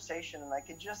great conversation, and I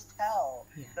could just tell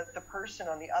that the person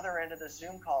on the other end of the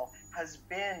Zoom call has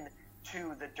been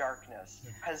to the darkness,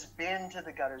 has been to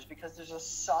the gutters, because there's a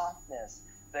softness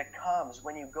that comes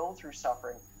when you go through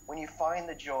suffering, when you find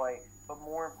the joy, but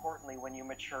more importantly, when you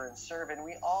mature and serve. And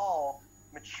we all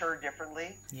mature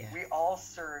differently. We all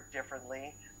serve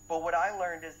differently. But what I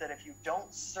learned is that if you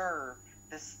don't serve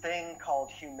this thing called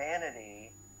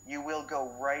humanity, you will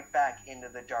go right back into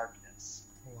the darkness.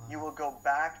 You will go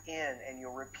back in and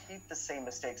you'll repeat the same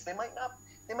mistakes. They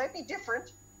might be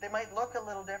different. They might look a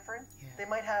little different. They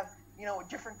might have, you know,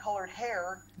 different colored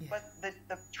hair, but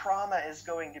the trauma is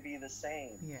going to be the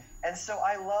same. And so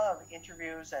I love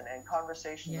interviews and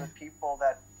conversations with people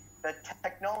that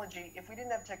technology, if we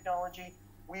didn't have technology,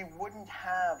 we wouldn't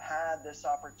have had this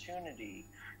opportunity,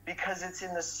 because it's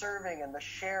in the serving and the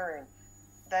sharing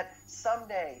that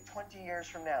someday, 20 years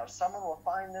from now, someone will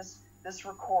find this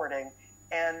recording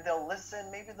and they'll listen.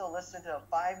 Maybe they'll listen to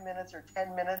 5 minutes or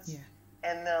 10 minutes,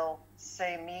 and they'll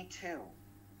say, me too.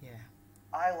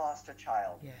 I lost a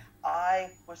child. I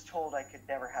was told I could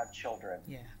never have children.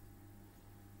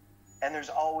 And there's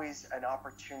always an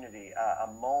opportunity, a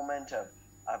moment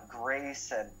of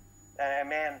grace and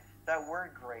man, that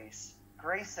word grace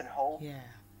and hope,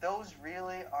 those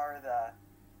really are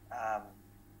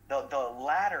the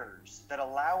ladders that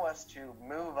allow us to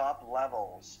move up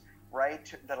levels,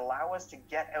 right? That allow us to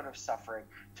get out of suffering,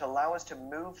 to allow us to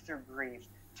move through grief,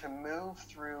 to move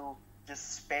through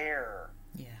despair,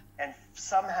 and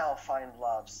somehow find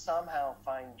love, somehow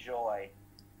find joy,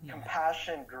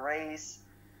 compassion, grace,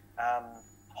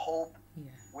 hope.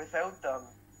 Without them,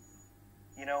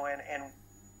 you know, and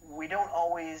we don't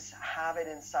always have it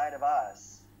inside of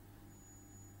us,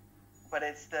 but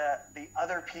it's the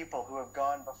other people who have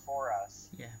gone before us.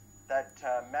 That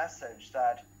message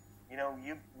that, you know,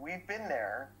 we've been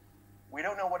there. We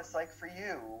don't know what it's like for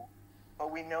you,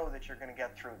 but we know that you're going to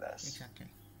get through this. Exactly.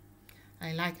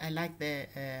 I like the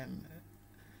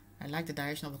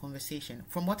direction of the conversation.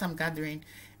 From what I'm gathering,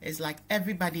 is like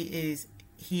everybody is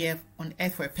here on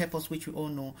earth for a purpose, which we all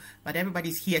know, but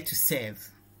everybody's here to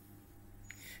serve.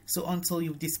 So until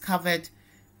you've discovered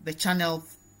the channel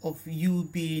of you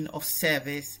being of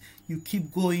service, you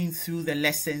keep going through the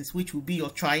lessons, which will be your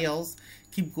trials.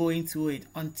 Keep going through it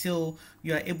until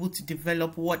you are able to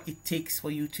develop what it takes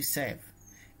for you to serve.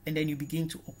 and then you begin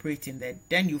to operate in that.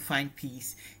 Then you find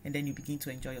peace, and then you begin to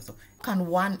enjoy yourself. Can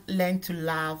one learn to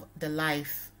love the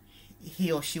life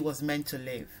he or she was meant to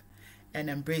live and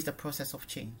embrace the process of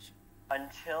change?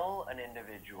 Until an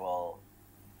individual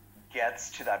gets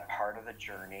to that part of the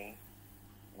journey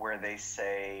where they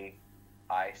say,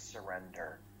 I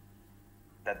surrender,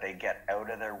 that they get out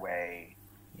of their way.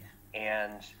 Yeah.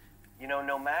 And,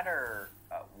 no matter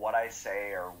what I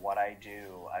say or what I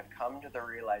do, I've come to the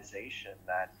realization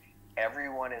that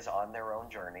everyone is on their own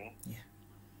journey. Yeah.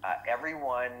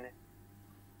 Everyone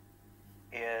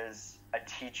is a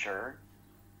teacher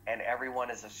and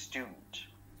everyone is a student.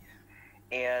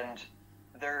 Yeah. And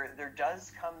there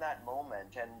does come that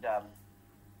moment, and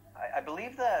I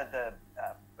believe the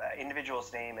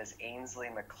individual's name is Ainsley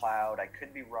MacLeod. I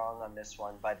could be wrong on this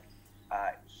one, but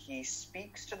he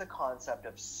speaks to the concept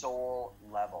of soul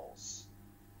levels.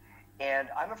 And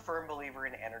I'm a firm believer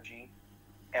in energy.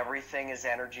 Everything is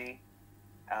energy.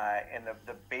 And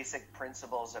the basic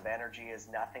principles of energy is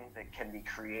nothing that can be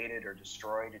created or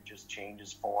destroyed. It just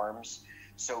changes forms.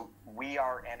 So we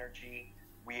are energy.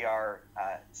 We are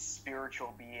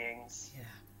spiritual beings, yeah,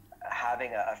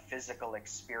 having a physical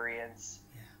experience.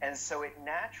 Yeah. And so it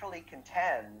naturally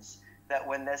contends that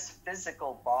when this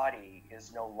physical body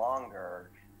is no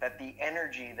longer, that the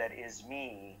energy that is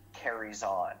me carries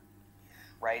on,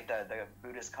 right? The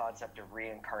Buddhist concept of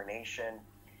reincarnation.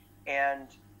 And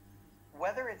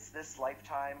whether it's this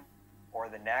lifetime or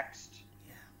the next,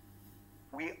 yeah,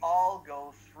 we all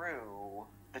go through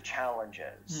the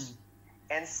challenges.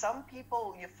 And some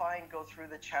people, you find, go through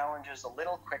the challenges a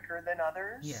little quicker than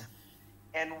others. Yeah.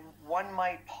 And one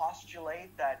might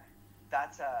postulate that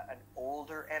that's an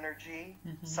older energy,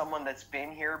 mm-hmm, someone that's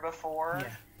been here before,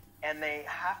 yeah, and they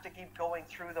have to keep going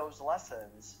through those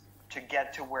lessons to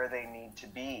get to where they need to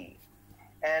be.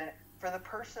 And for the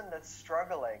person that's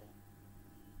struggling,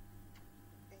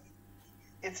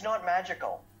 it's not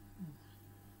magical,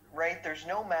 right? There's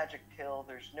no magic pill,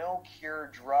 there's no cure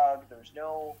drug, there's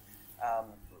no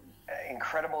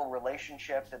incredible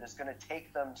relationship that is going to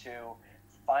take them to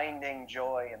finding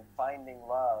joy and finding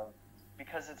love,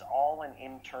 because it's all an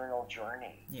internal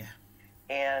journey. Yeah.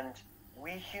 And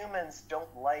we humans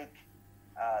don't like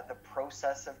the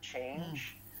process of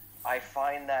change. I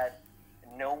find that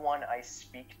no one I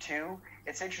speak to,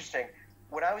 it's interesting.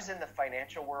 When I was in the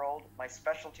financial world, my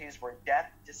specialties were death,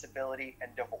 disability,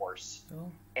 and divorce.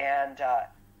 Oh. And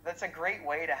that's a great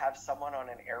way to have someone on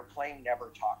an airplane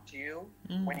never talk to you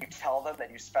when you tell them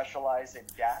that you specialize in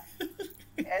death.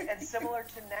 and similar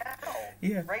to now,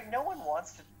 yeah, right? No one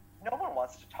wants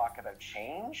to talk about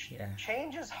change. Yeah.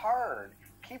 Change is hard.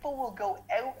 People will go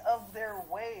out of their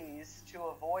ways to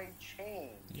avoid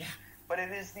change. Yeah. But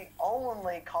it is the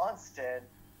only constant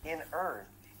in Earth.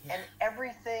 Yeah. And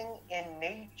everything in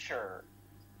nature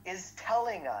is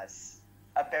telling us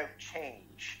about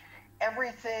change.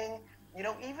 Everything,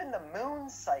 even the moon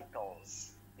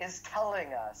cycles is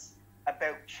telling us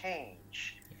about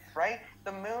change, yeah, right?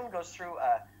 The moon goes through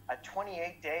a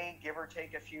 28-day, give or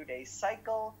take a few days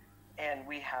cycle, and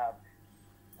we have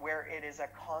where it is a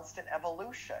constant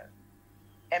evolution.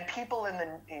 And people in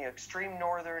the extreme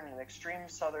northern and extreme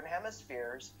southern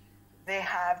hemispheres, they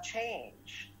have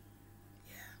change.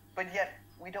 But yet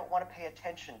we don't want to pay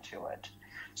attention to it.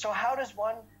 So how does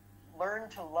one learn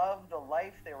to love the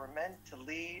life they were meant to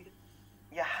lead?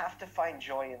 You have to find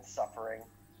joy in suffering.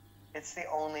 It's the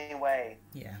only way.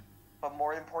 Yeah. But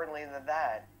more importantly than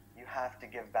that, you have to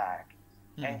give back.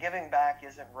 And giving back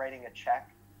isn't writing a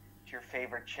check to your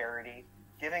favorite charity.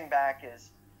 Giving back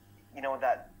is,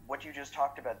 that what you just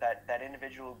talked about, that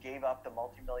individual who gave up the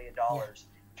multi-million dollars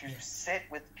to sit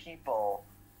with people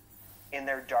in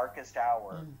their darkest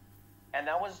hour. And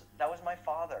that was my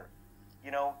father.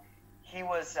 He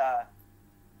was a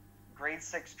grade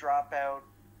 6 dropout.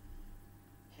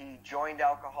 He joined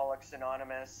Alcoholics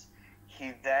Anonymous.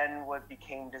 He then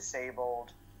became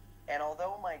disabled. And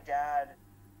although my dad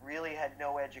really had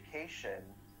no education,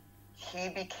 he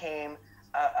became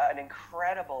an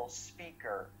incredible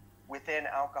speaker within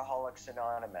Alcoholics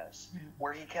Anonymous,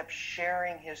 where he kept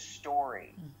sharing his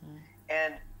story.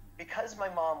 And because my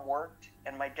mom worked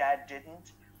and my dad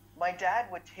didn't, my dad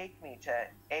would take me to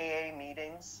AA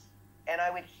meetings, and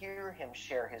I would hear him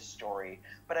share his story,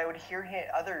 but I would hear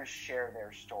others share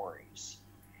their stories.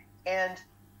 And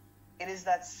it is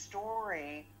that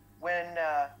story when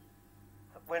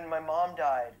my mom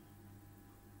died,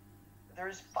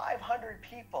 there's 500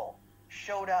 people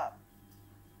showed up.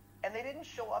 And they didn't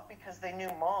show up because they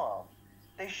knew mom.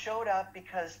 They showed up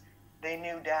because they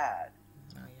knew dad.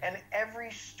 Oh, yeah. And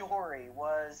every story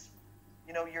was,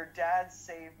 your dad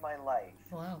saved my life.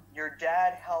 Wow. Your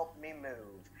dad helped me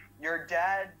move. your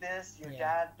dad this, your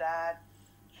dad that.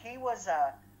 He was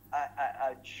a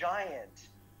giant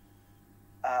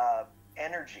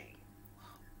energy.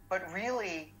 But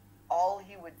really, all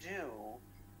he would do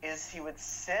is he would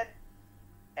sit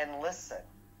and listen.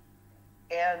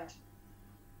 And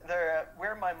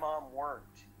where my mom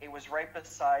worked, it was right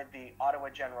beside the Ottawa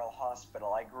General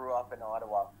Hospital. I grew up in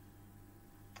Ottawa.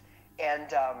 And,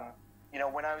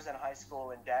 when I was in high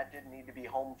school and Dad didn't need to be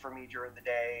home for me during the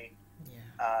day,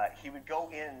 he would go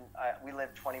in. We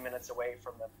lived 20 minutes away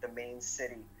from the main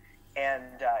city.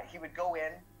 And he would go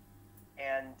in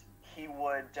and he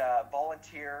would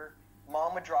volunteer.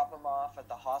 Mom would drop him off at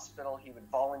the hospital. He would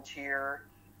volunteer.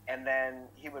 And then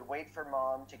he would wait for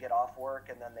Mom to get off work,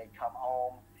 and then they'd come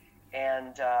home.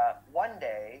 And one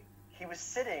day, he was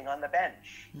sitting on the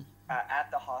bench at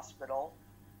the hospital,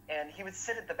 and he would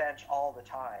sit at the bench all the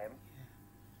time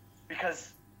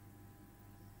because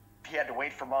he had to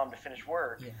wait for Mom to finish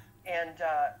work. And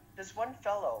this one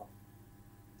fellow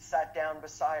sat down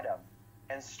beside him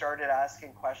and started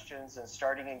asking questions and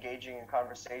starting engaging in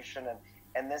conversation,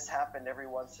 and this happened every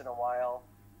once in a while.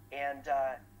 And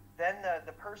then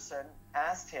the person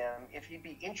asked him if he'd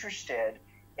be interested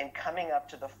in coming up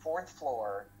to the 4th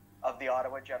floor of the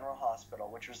Ottawa General Hospital,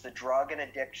 which was the drug and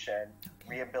addiction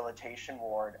rehabilitation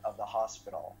ward of the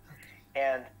hospital.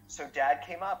 And so Dad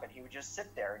came up and he would just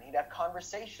sit there and he'd have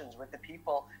conversations with the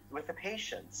people, with the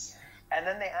patients. And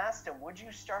then they asked him, would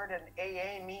you start an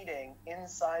AA meeting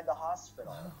inside the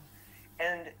hospital?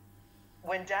 And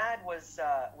when Dad was,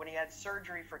 when he had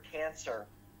surgery for cancer,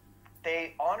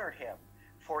 they honored him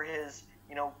for his,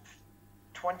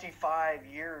 25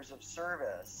 years of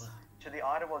service to the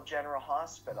Ottawa General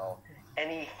Hospital. And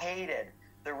he hated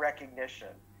the recognition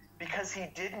because he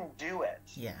didn't do it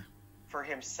for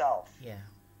himself.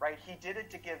 Right? He did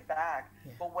it to give back.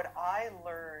 But what I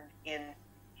learned in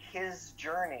his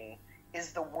journey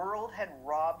is the world had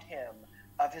robbed him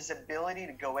of his ability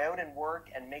to go out and work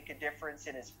and make a difference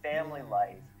in his family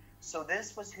life. So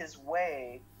this was his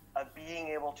way of being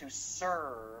able to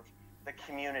serve the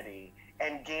community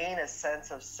and gain a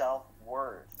sense of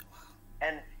self-worth.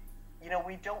 And,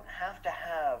 we don't have to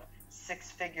have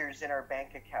 6 figures in our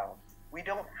bank account. We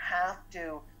don't have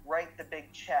to write the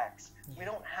big checks. We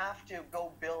don't have to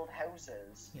go build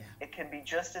houses. It can be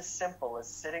just as simple as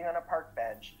sitting on a park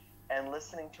bench and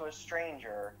listening to a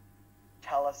stranger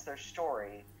tell us their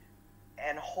story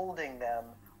and holding that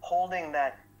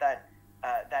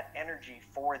energy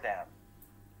for them.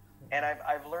 And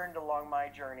I've learned along my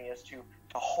journey is to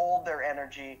hold their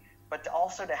energy, but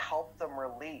also to help them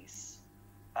release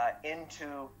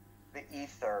into the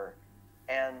ether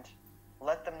and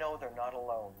let them know they're not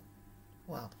alone.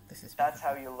 Wow, this is That's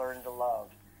how you learn to love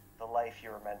the life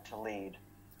you were meant to lead.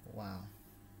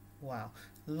 Wow.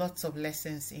 Lots of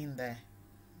lessons in there.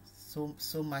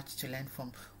 So much to learn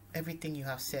from everything you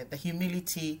have said. The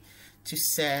humility to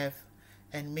serve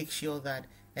and make sure that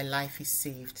a life is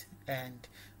saved and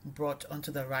brought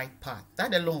onto the right path.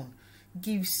 That alone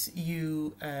gives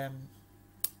you, I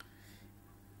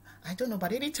don't know,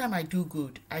 but anytime I do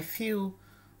good, I feel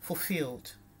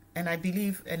fulfilled. And I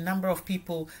believe a number of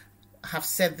people have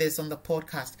said this on the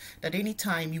podcast, that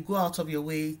anytime you go out of your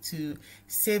way to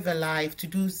save a life, to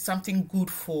do something good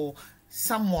for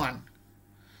someone,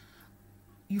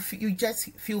 you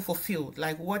just feel fulfilled,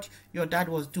 like what your dad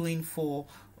was doing for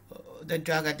the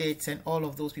drug addicts and all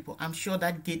of those people. I'm sure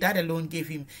that alone gave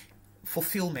him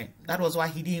fulfillment. That was why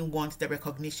he didn't want the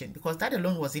recognition, because that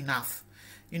alone was enough.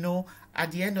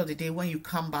 At the end of the day, when you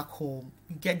come back home,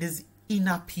 you get this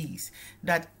inner peace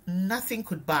that nothing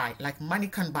could buy, like money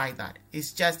can't buy that.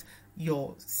 It's just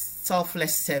your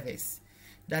selfless service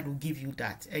that will give you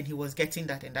that. And he was getting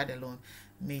that, and that alone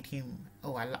made him,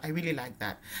 I really like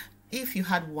that. If you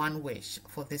had one wish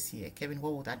for this year, Kevin,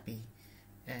 what would that be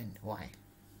and why?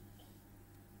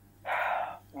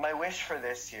 My wish for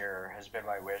this year has been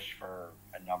my wish for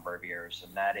a number of years,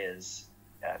 and that is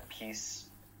peace,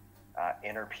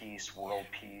 inner peace, world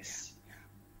peace,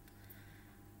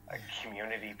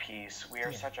 community peace. We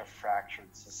are such a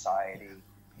fractured society,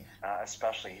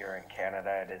 especially here in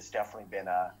Canada. It has definitely been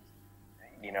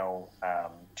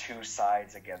two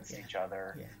sides against each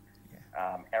other.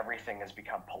 Everything has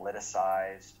become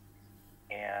politicized,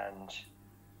 and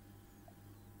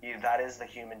that is the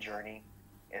human journey.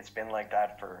 It's been like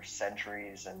that for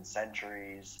centuries and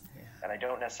centuries, and I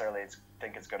don't necessarily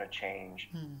think it's going to change.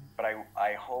 But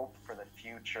I hope for the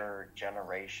future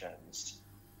generations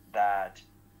that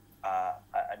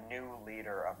a new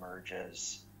leader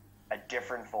emerges, a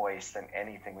different voice than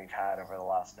anything we've had over the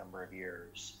last number of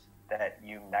years, that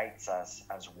unites us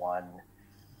as one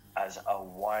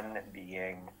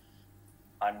being,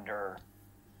 under,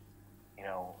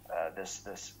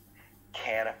 this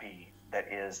canopy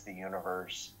that is the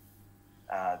universe,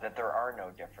 that there are no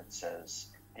differences.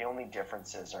 The only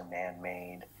differences are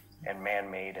man-made, and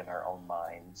man-made in our own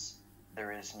minds.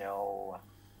 There is no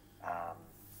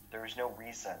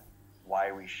reason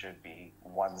why we should be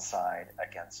one side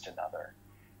against another.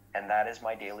 And that is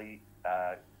my daily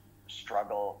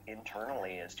struggle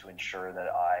internally, is to ensure that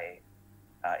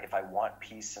if I want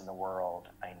peace in the world,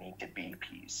 I need to be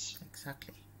peace.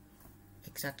 Exactly.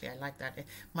 I like that.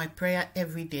 My prayer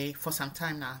every day for some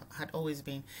time now had always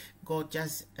been, God,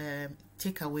 just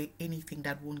take away anything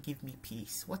that won't give me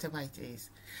peace, whatever it is.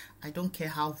 I don't care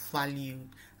how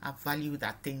I value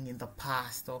that thing in the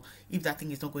past, or if that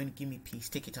thing is not going to give me peace,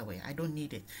 take it away. I don't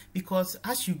need it. Because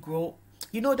as you grow,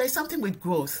 there's something with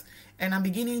growth, and I'm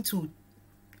beginning to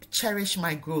cherish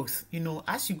my growth.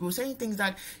 As you grow, certain things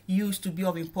that used to be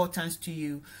of importance to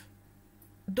you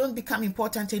don't become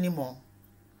important anymore.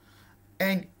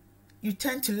 And you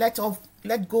tend to let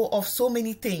go of so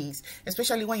many things,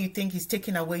 especially when you think it's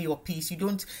taking away your peace. You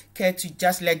don't care to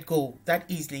just let go that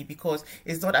easily, because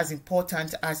it's not as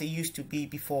important as it used to be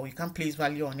before. You can't place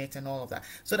value on it and all of that.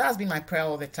 So that's been my prayer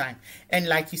all the time. And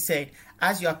like you said,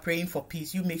 as you are praying for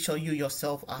peace, you make sure you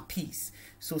yourself are peace.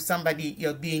 So somebody,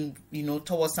 you're being,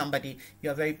 towards somebody,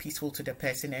 you're very peaceful to the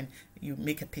person, and you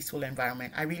make a peaceful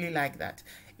environment. I really like that.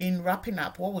 In wrapping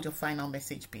up, what would your final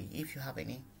message be, if you have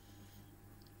any?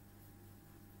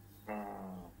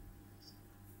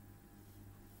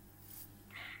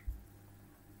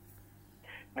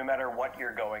 No matter what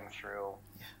you're going through,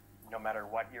 no matter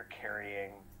what you're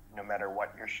carrying, no matter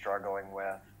what you're struggling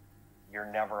with,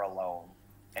 you're never alone.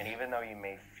 And even though you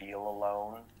may feel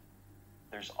alone,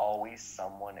 there's always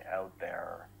someone out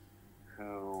there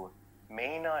who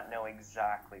may not know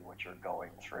exactly what you're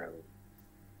going through,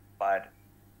 but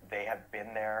they have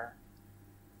been there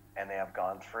and they have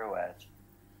gone through it,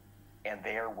 and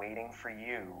they are waiting for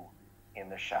you in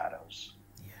the shadows.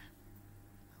 Yeah.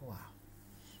 Wow.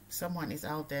 Someone is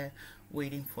out there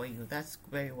waiting for you. That's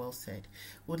very well said.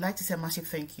 Would like to say a massive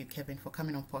thank you, Kevin, for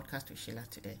coming on Podcast with Sheila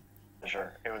today.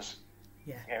 Sure. It was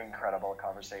an incredible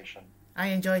conversation. I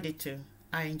enjoyed it too.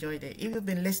 If you've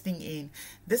been listening in,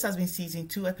 this has been season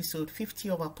 2, episode 50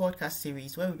 of our podcast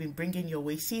series, where we've been bringing your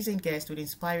way seasoned guests with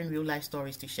inspiring real life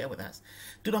stories to share with us.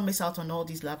 Do not miss out on all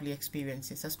these lovely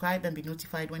experiences. Subscribe and be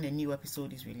notified when a new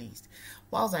episode is released.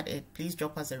 Whilst at it, please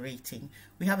drop us a rating.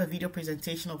 We have a video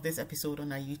presentation of this episode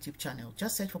on our YouTube channel.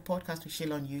 Just search for Podcast with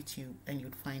Sheila on YouTube and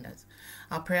you'll find us.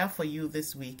 Our prayer for you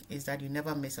this week is that you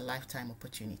never miss a lifetime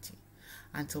opportunity.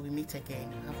 Until we meet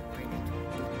again, have a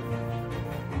brilliant week.